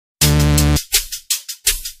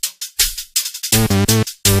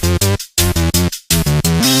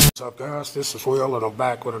What's up, guys? This is Will and I'm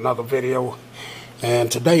back with another video,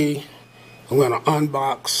 and today I'm going to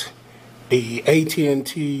unbox the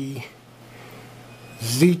AT&T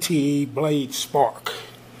ZTE Blade Spark.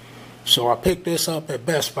 So I picked this up at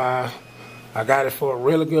Best Buy. I got it for a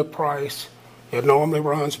really good price. It normally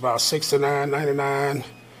runs about $69.99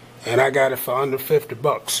 and I got it for under 50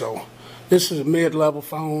 bucks. So this is a mid-level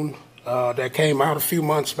phone that came out a few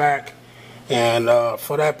months back, and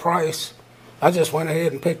for that price I just went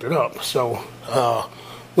ahead and picked it up. So we're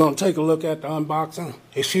going to take a look at the unboxing.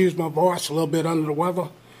 Excuse my voice, a little bit under the weather.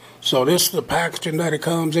 So this is the packaging that it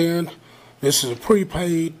comes in. This is a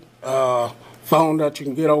prepaid phone that you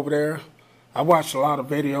can get over there. I watched a lot of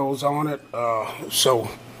videos on it.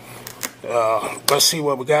 Let's see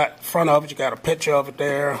what we got. Front of it, you got a picture of it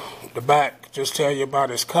there. The back just tell you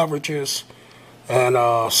about its coverages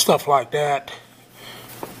and stuff like that.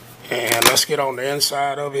 And let's get on the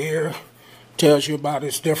inside over here. Tells you about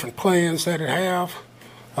its different plans that it have.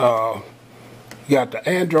 You got the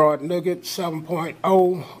Android Nougat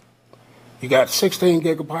 7.0. You got 16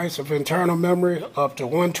 gigabytes of internal memory, up to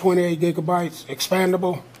 128 gigabytes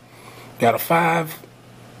expandable. Got a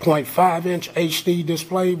 5.5-inch HD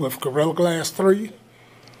display with Gorilla Glass 3.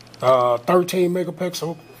 13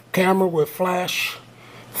 megapixel camera with flash.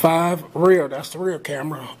 5 rear, that's the rear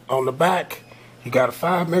camera. On the back, you got a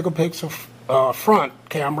 5 megapixel front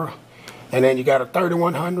camera. And then you got a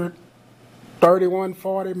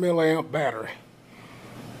 3140 milliamp battery.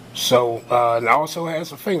 So, and it also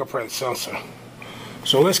has a fingerprint sensor.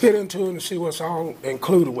 So let's get into it and see what's all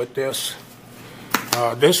included with this.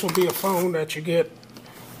 This will be a phone that you get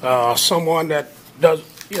someone that does,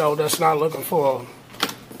 that's not looking for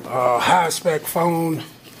a high spec phone,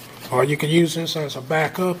 or you can use this as a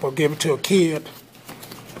backup or give it to a kid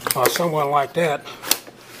or someone like that.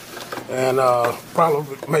 And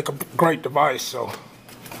probably make a great device. So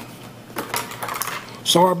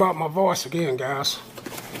sorry about my voice again, guys.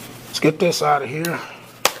 Let's get this out of here.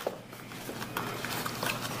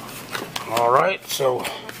 Alright, so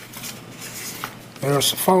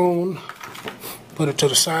there's the phone. Put it to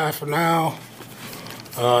the side for now.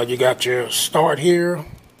 You got your start here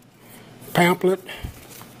pamphlet,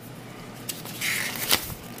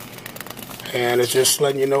 and it's just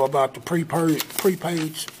letting you know about the prepaid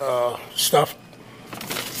stuff.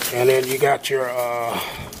 And then you got your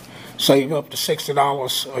save up to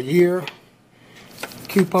 $60 a year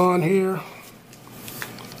coupon here.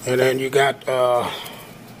 And then you got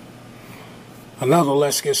another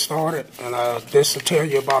let's get started. And this will tell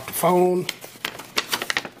you about the phone,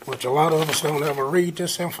 which a lot of us don't ever read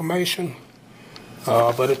this information.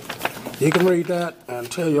 But you can read that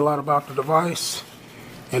and tell you a lot about the device.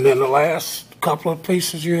 And then the last couple of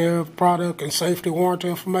pieces you have product and safety warranty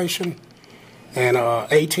information, and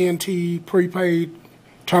AT&T prepaid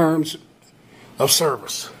terms of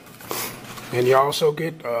service. And you also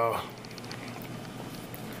get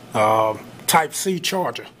Type-C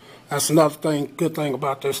charger. That's another good thing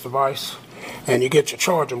about this device. And you get your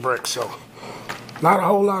charging brick. So not a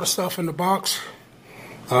whole lot of stuff in the box,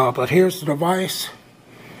 but here's the device,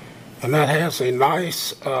 and that has a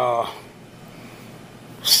nice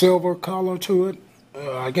silver color to it.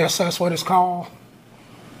 I guess that's what it's called.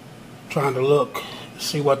 Trying to look,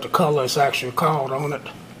 see what the color is actually called on it.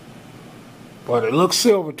 But it looks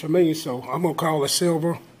silver to me, so I'm going to call it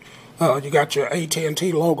silver. You got your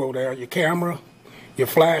AT&T logo there, your camera, your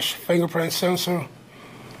flash fingerprint sensor,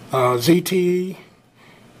 ZTE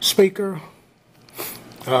speaker,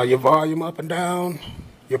 your volume up and down,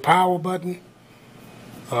 your power button,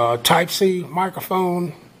 Type-C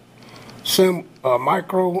microphone,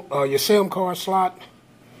 your SIM card slot,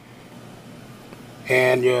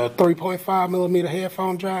 and your 3.5 millimeter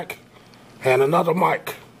headphone jack, and another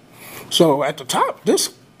mic. So at the top,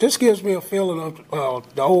 this gives me a feeling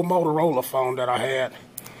of the old Motorola phone that I had.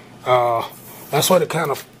 That's what it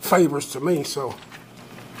kind of favors to me. So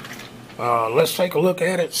let's take a look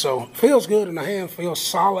at it. So it feels good in the hand, feels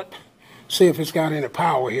solid. See if it's got any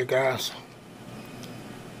power here, guys.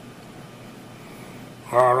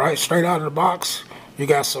 Alright, straight out of the box, you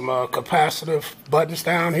got some capacitive buttons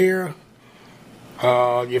down here.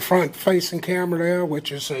 Your front facing camera there,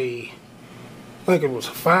 which is I think it was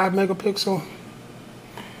 5 megapixel.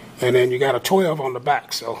 And then you got a 12 on the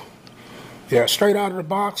back. So yeah, straight out of the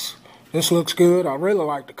box, this looks good. I really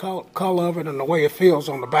like the color of it and the way it feels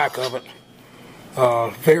on the back of it.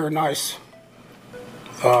 Very nice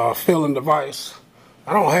feeling device.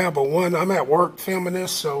 I don't have but one. I'm at work filming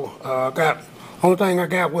this, so only thing I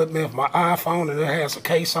got with me is my iPhone, and it has a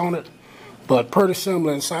case on it, but pretty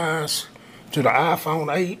similar in size to the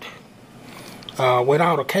iPhone 8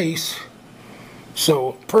 without a case.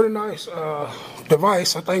 So pretty nice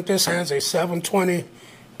device. I think this has a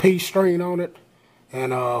 720p screen on it.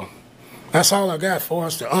 And that's all I got for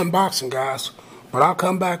us, the unboxing, guys. But I'll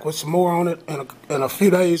come back with some more on it in a few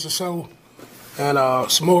days or so. And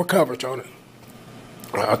some more coverage on it.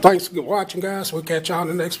 Thanks for watching, guys. We'll catch y'all in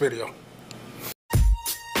the next video.